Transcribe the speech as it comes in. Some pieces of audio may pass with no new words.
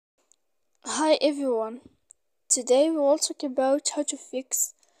Hi everyone. Today we will talk about how to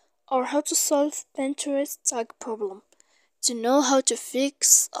fix or how to solve Pinterest tag problem. To know how to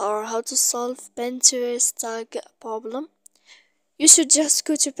fix or how to solve Pinterest tag problem, you should just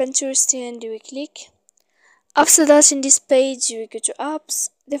go to Pinterest and you will click. After that, in this page, you will go to apps,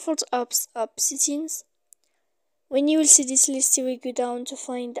 default apps, app settings. When you will see this list, you will go down to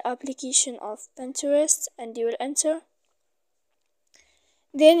find the application of Pinterest and you will enter.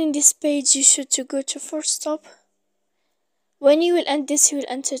 Then in this page, you should to go to first stop. When you will end this, you will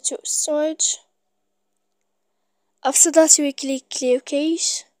enter to storage. After that, you will click clear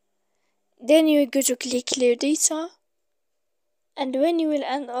cache. Then you will go to click clear data. And when you will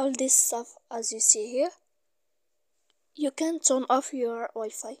end all this stuff as you see here, you can turn off your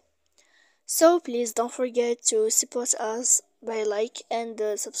Wi-Fi. So please don't forget to support us by like and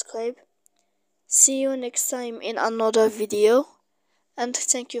subscribe. See you next time in another video, and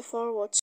thank you for watching.